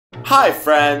Hi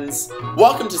friends!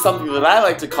 Welcome to something that I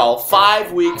like to call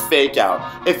 5-week fake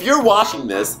out. If you're watching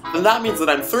this, then that means that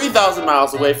I'm 3,000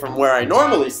 miles away from where I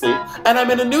normally sleep, and I'm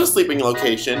in a new sleeping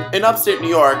location in upstate New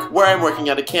York where I'm working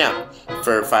at a camp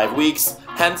for 5 weeks,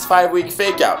 hence 5-week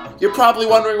fake out. You're probably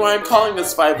wondering why I'm calling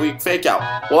this 5-week fake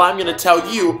out. Well, I'm gonna tell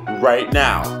you right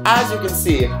now. As you can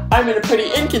see, I'm in a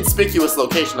pretty inconspicuous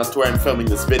location as to where I'm filming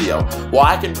this video. Well,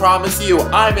 I can promise you,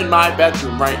 I'm in my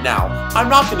bedroom right now. I'm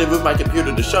not gonna move my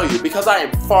computer to show you because I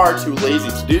am far too lazy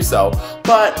to do so,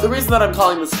 but the reason that I'm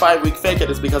calling this 5-week fake out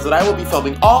is because that I will be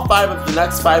filming all 5 of the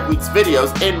next 5 weeks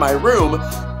videos in my room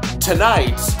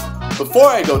tonight before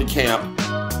I go to camp,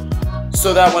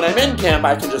 so that when I'm in camp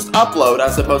I can just upload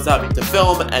as opposed to having to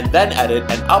film and then edit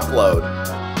and upload.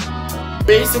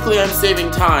 Basically I'm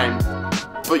saving time,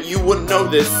 but you wouldn't know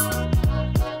this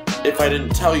if I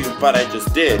didn't tell you, but I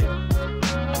just did.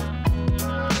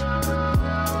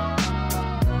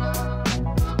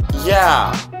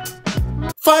 Yeah.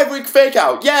 5-week fake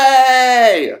out,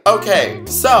 yay! Okay,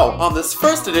 so on this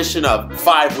first edition of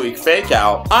 5-week fake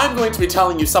out, I'm going to be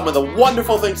telling you some of the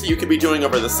wonderful things that you could be doing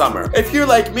over the summer. If you're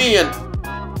like me and...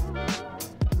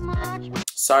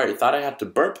 Sorry, thought I had to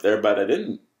burp there, but I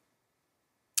didn't.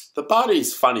 The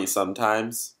body's funny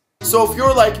sometimes. So if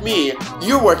you're like me,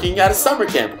 you're working at a summer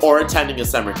camp or attending a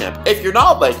summer camp. If you're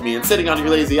not like me and sitting on your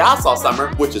lazy ass all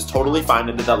summer, which is totally fine,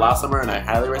 I did that last summer and I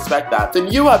highly respect that,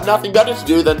 then you have nothing better to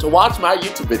do than to watch my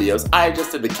YouTube videos. I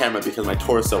adjusted the camera because my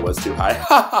torso was too high.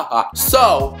 Ha ha ha.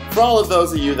 So, for all of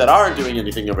those of you that aren't doing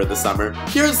anything over the summer,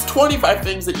 here's 25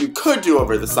 things that you could do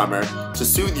over the summer to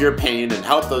soothe your pain and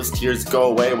help those tears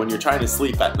go away when you're trying to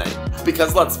sleep at night.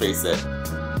 Because let's face it,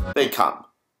 they come.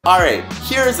 Alright,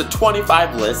 here's a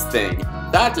 25 list thing.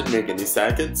 That didn't make any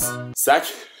seconds.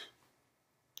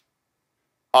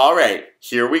 Alright,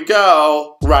 here we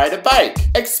go. Ride a bike.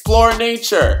 Explore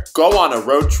nature. Go on a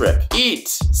road trip. Eat.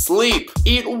 Sleep.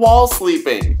 Eat while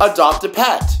sleeping. Adopt a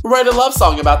pet. Write a love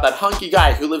song about that hunky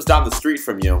guy who lives down the street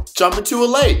from you. Jump into a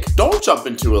lake. Don't jump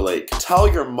into a lake.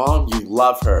 Tell your mom you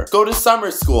love her. Go to summer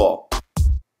school.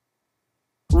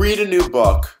 Read a new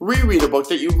book. Reread a book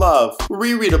that you love.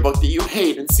 Reread a book that you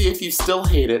hate and see if you still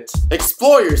hate it.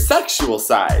 Explore your sexual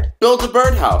side. Build a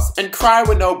birdhouse and cry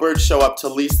when no birds show up to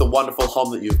lease the wonderful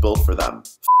home that you've built for them.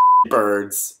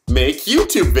 Birds. Make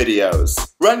YouTube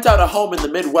videos. Rent out a home in the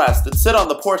Midwest and sit on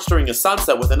the porch during a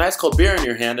sunset with a nice cold beer in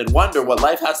your hand and wonder what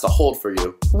life has to hold for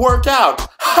you. Work out.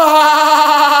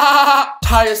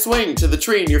 Tie a swing to the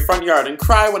tree in your front yard and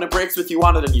cry when it breaks with you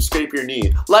on it and you scrape your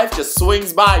knee. Life just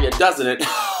swings by you, doesn't it?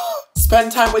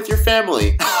 Spend time with your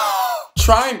family.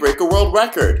 Try and break a world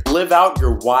record. Live out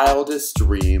your wildest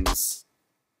dreams.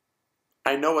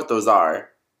 I know what those are.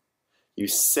 You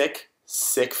sick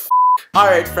f***.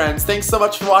 Alright friends, thanks so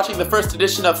much for watching the first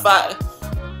edition of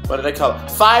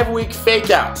 5-week fake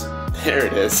out. There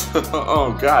it is.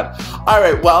 Oh god.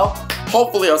 Alright, well,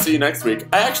 hopefully I'll see you next week.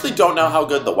 I actually don't know how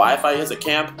good the Wi-Fi is at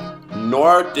camp,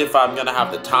 nor if I'm gonna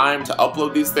have the time to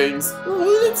upload these things.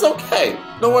 It's okay.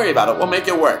 Don't worry about it. We'll make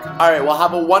it work. Alright, well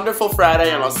have a wonderful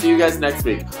Friday and I'll see you guys next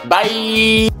week.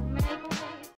 Bye!